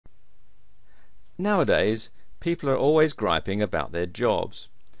Nowadays, people are always griping about their jobs.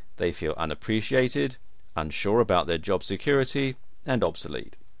 They feel unappreciated, unsure about their job security, and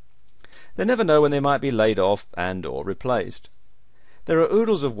obsolete. They never know when they might be laid off and or replaced. There are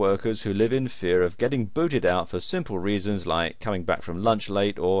oodles of workers who live in fear of getting booted out for simple reasons like coming back from lunch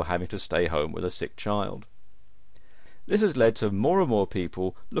late or having to stay home with a sick child. This has led to more and more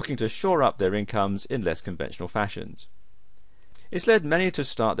people looking to shore up their incomes in less conventional fashions. It's led many to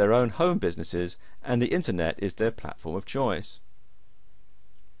start their own home businesses, and the internet is their platform of choice.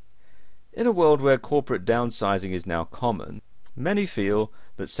 In a world where corporate downsizing is now common, many feel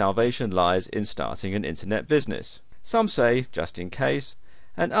that salvation lies in starting an internet business. Some say, just in case,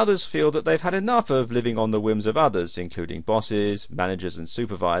 and others feel that they've had enough of living on the whims of others, including bosses, managers and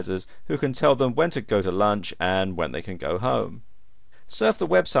supervisors, who can tell them when to go to lunch and when they can go home. Surf the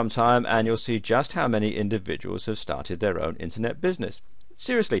web sometime and you'll see just how many individuals have started their own internet business.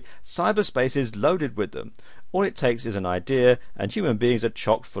 Seriously, cyberspace is loaded with them. All it takes is an idea, and human beings are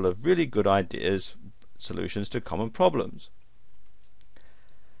chock full of really good ideas, solutions to common problems.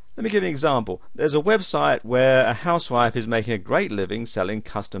 Let me give you an example. There's a website where a housewife is making a great living selling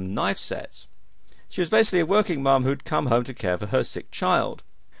custom knife sets. She was basically a working mum who'd come home to care for her sick child.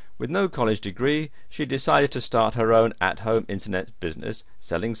 With no college degree, she decided to start her own at-home internet business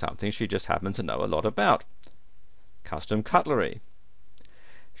selling something she just happened to know a lot about: custom cutlery.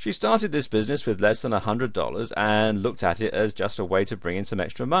 She started this business with less than $100 and looked at it as just a way to bring in some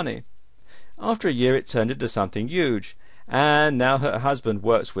extra money. After a year it turned into something huge, and now her husband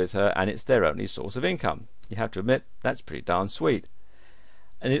works with her and it's their only source of income. You have to admit, that's pretty darn sweet.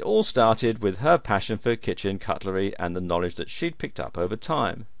 And it all started with her passion for kitchen cutlery and the knowledge that she'd picked up over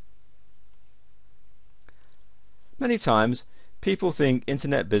time. Many times, people think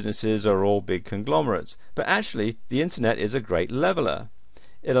internet businesses are all big conglomerates, but actually the internet is a great leveler.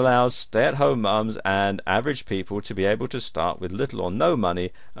 It allows stay-at-home mums and average people to be able to start with little or no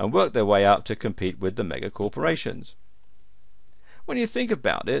money and work their way up to compete with the mega corporations. When you think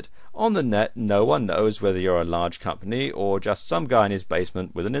about it, on the net no one knows whether you're a large company or just some guy in his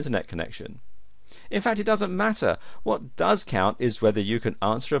basement with an internet connection. In fact, it doesn't matter. What does count is whether you can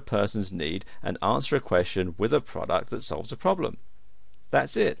answer a person's need and answer a question with a product that solves a problem.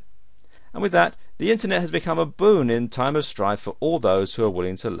 That's it. And with that, the internet has become a boon in time of strife for all those who are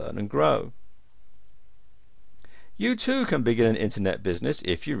willing to learn and grow. You too can begin an internet business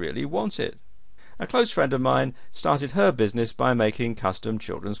if you really want it. A close friend of mine started her business by making custom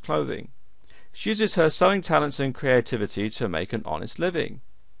children's clothing. She uses her sewing talents and creativity to make an honest living.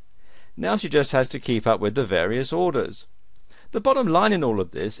 Now she just has to keep up with the various orders. The bottom line in all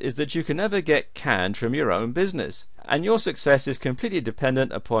of this is that you can never get canned from your own business, and your success is completely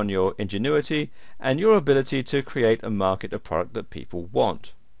dependent upon your ingenuity and your ability to create and market a product that people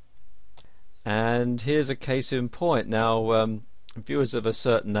want. And here's a case in point. Now, viewers of a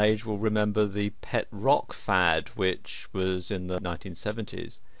certain age will remember the pet rock fad, which was in the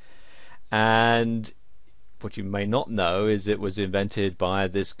 1970s. And what you may not know is it was invented by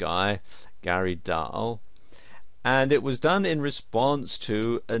this guy, Gary Dahl, and it was done in response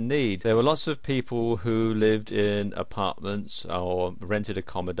to a need. There were lots of people who lived in apartments or rented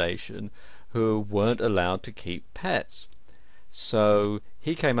accommodation who weren't allowed to keep pets. So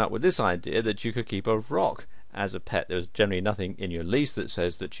he came up with this idea that you could keep a rock as a pet. There was generally nothing in your lease that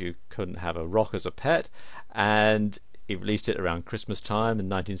says that you couldn't have a rock as a pet, and he released it around Christmas time in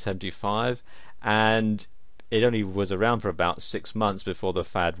 1975, and it only was around for about 6 months before the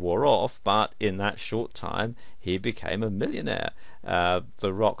fad wore off, but in that short time he became a millionaire.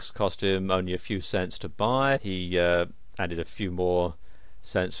 The rocks cost him only a few cents to buy. He added a few more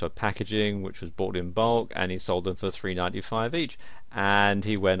cents for packaging, which was bought in bulk, and he sold them for $3.95 each. And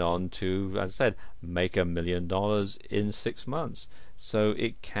he went on to, as I said, make $1 million in 6 months. So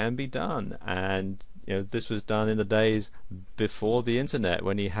it can be done. And this was done in the days before the internet,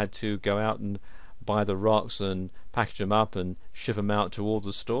 when he had to go out and buy the rocks and package them up and ship them out to all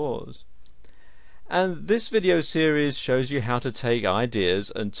the stores. And this video series shows you how to take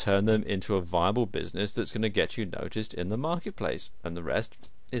ideas and turn them into a viable business that's going to get you noticed in the marketplace, and the rest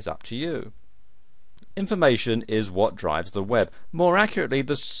is up to you. Information is what drives the web. More accurately,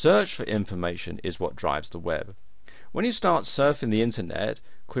 the search for information is what drives the web. When you start surfing the internet,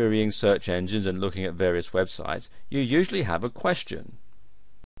 querying search engines and looking at various websites, you usually have a question.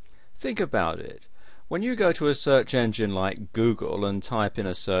 Think about it. When you go to a search engine like Google and type in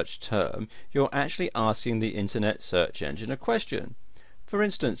a search term, you're actually asking the internet search engine a question. For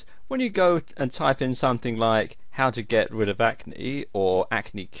instance, when you go and type in something like how to get rid of acne, or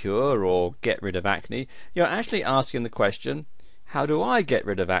acne cure, or get rid of acne, you're actually asking the question, how do I get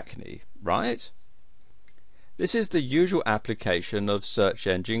rid of acne, right? This is the usual application of search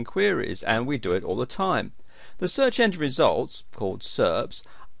engine queries, and we do it all the time. The search engine results, called SERPs,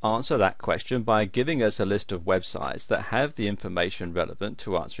 answer that question by giving us a list of websites that have the information relevant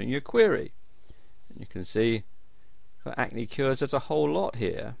to answering your query. And you can see for acne cures there's a whole lot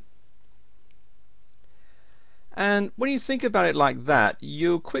here. And when you think about it like that,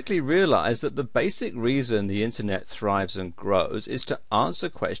 you'll quickly realize that the basic reason the internet thrives and grows is to answer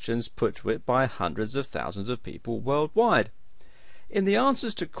questions put to it by hundreds of thousands of people worldwide. In the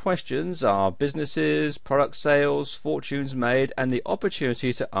answers to questions are businesses, product sales, fortunes made, and the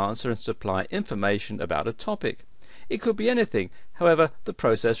opportunity to answer and supply information about a topic. It could be anything, however, the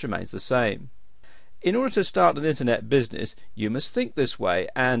process remains the same. In order to start an internet business, you must think this way,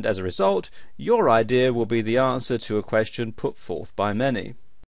 and as a result, your idea will be the answer to a question put forth by many.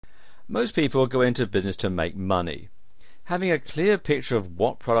 Most people go into business to make money. Having a clear picture of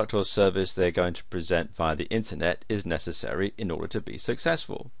what product or service they're going to present via the internet is necessary in order to be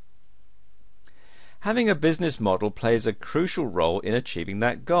successful. Having a business model plays a crucial role in achieving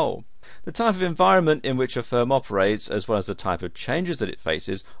that goal. The type of environment in which a firm operates, as well as the type of changes that it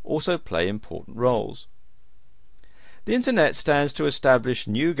faces, also play important roles. The internet stands to establish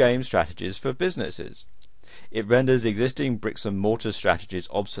new game strategies for businesses. It renders existing bricks and mortar strategies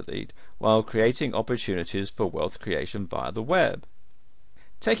obsolete, while creating opportunities for wealth creation via the web.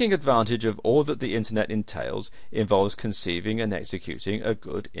 Taking advantage of all that the internet entails involves conceiving and executing a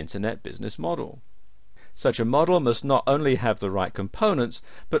good internet business model. Such a model must not only have the right components,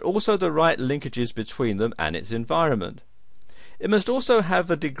 but also the right linkages between them and its environment. It must also have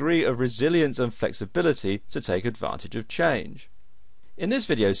a degree of resilience and flexibility to take advantage of change. In this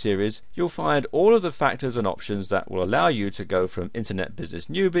video series, you'll find all of the factors and options that will allow you to go from internet business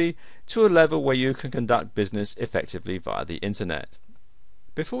newbie to a level where you can conduct business effectively via the internet.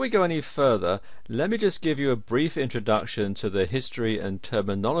 Before we go any further, let me just give you a brief introduction to the history and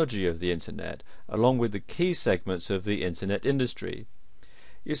terminology of the internet, along with the key segments of the internet industry.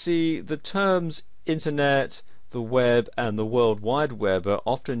 You see, the terms internet, the web, and the World Wide Web are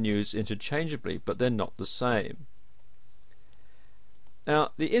often used interchangeably, but they're not the same.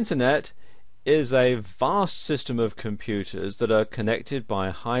 Now, the internet is a vast system of computers that are connected by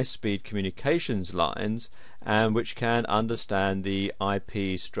high-speed communications lines and which can understand the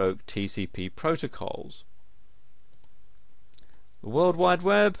IP/TCP protocols. The World Wide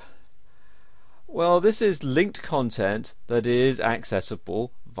Web? Well, this is linked content that is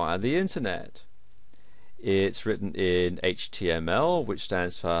accessible via the internet. It's written in HTML, which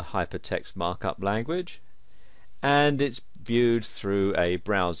stands for Hypertext Markup Language, and it's viewed through a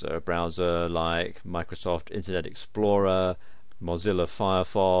browser like Microsoft Internet Explorer, Mozilla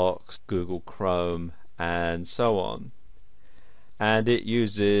Firefox, Google Chrome, and so on. And it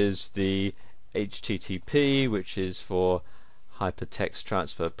uses the HTTP, which is for Hypertext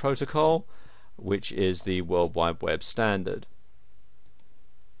Transfer Protocol, which is the World Wide Web standard.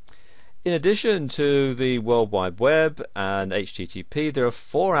 In addition to the World Wide Web and HTTP, there are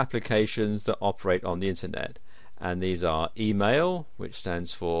 4 applications that operate on the internet. And these are email, which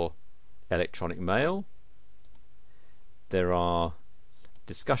stands for electronic mail. There are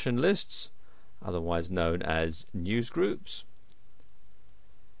discussion lists, otherwise known as news groups.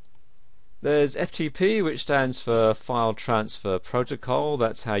 There's FTP, which stands for File Transfer Protocol.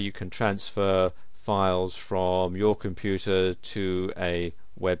 That's how you can transfer files from your computer to a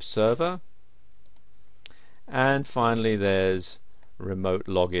web server. And finally there's remote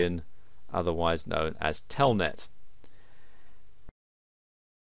login, otherwise known as Telnet.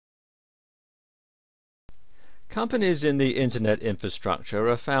 Companies in the internet infrastructure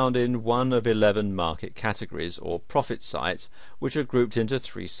are found in one of 11 market categories or profit sites, which are grouped into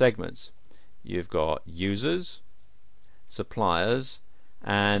 3 segments. You've got users, suppliers,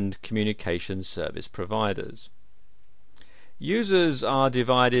 and communication service providers. Users are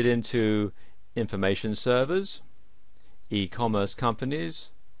divided into information servers, e-commerce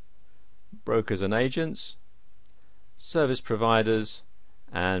companies, brokers and agents, service providers,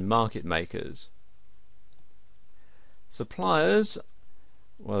 and market makers. Suppliers,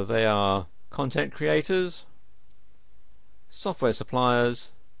 well, they are content creators, software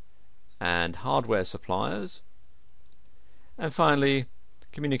suppliers, and hardware suppliers. And finally,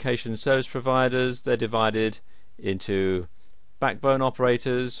 communication service providers, they're divided into backbone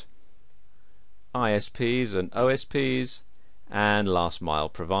operators, ISPs and OSPs, and last mile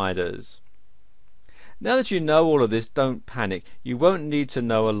providers. Now that you know all of this, don't panic. You won't need to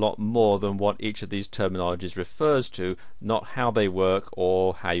know a lot more than what each of these terminologies refers to, not how they work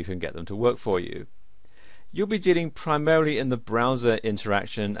or how you can get them to work for you. You'll be dealing primarily in the browser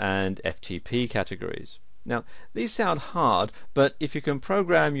interaction and FTP categories. Now, these sound hard, but if you can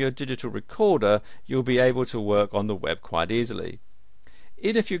program your digital recorder, you'll be able to work on the web quite easily.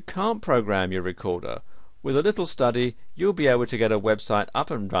 Even if you can't program your recorder, with a little study, you'll be able to get a website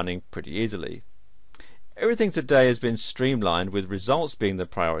up and running pretty easily. Everything today has been streamlined, with results being the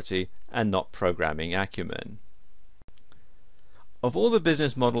priority and not programming acumen. Of all the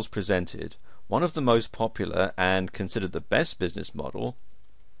business models presented, one of the most popular and considered the best business model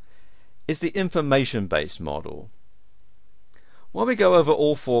is the information-based model. While we go over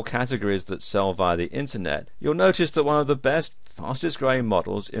all four categories that sell via the internet, you'll notice that one of the best, fastest growing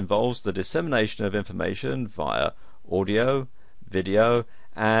models involves the dissemination of information via audio, video,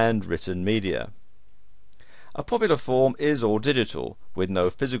 and written media. A popular form is all digital, with no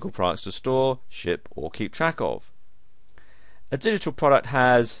physical products to store, ship, or keep track of. A digital product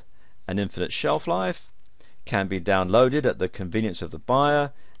has an infinite shelf life, can be downloaded at the convenience of the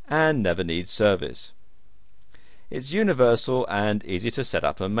buyer, and never needs service. It's universal and easy to set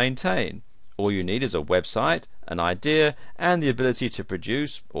up and maintain. All you need is a website, an idea, and the ability to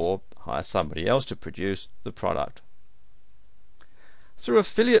produce, or hire somebody else to produce, the product. Through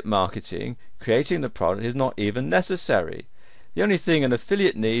affiliate marketing, creating the product is not even necessary. The only thing an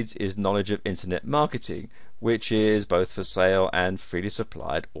affiliate needs is knowledge of internet marketing, which is both for sale and freely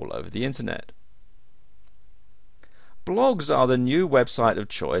supplied all over the internet. Blogs are the new website of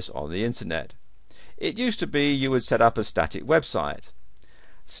choice on the internet. It used to be you would set up a static website.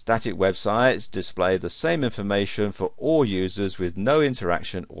 Static websites display the same information for all users with no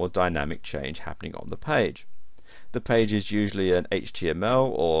interaction or dynamic change happening on the page. The page is usually an HTML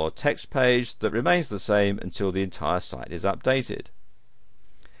or text page that remains the same until the entire site is updated.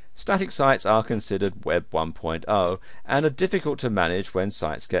 Static sites are considered Web 1.0 and are difficult to manage when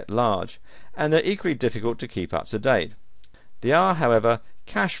sites get large, and they're equally difficult to keep up to date. They are, however,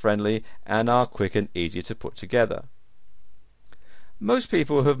 cache friendly and are quick and easy to put together. Most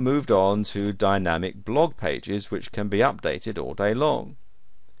people have moved on to dynamic blog pages which can be updated all day long.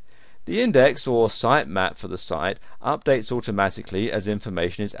 The index or sitemap for the site updates automatically as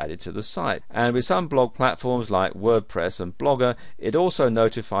information is added to the site, and with some blog platforms like WordPress and Blogger, it also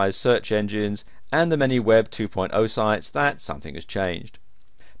notifies search engines and the many Web 2.0 sites that something has changed.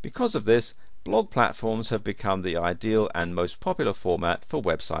 Because of this, blog platforms have become the ideal and most popular format for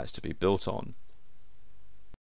websites to be built on.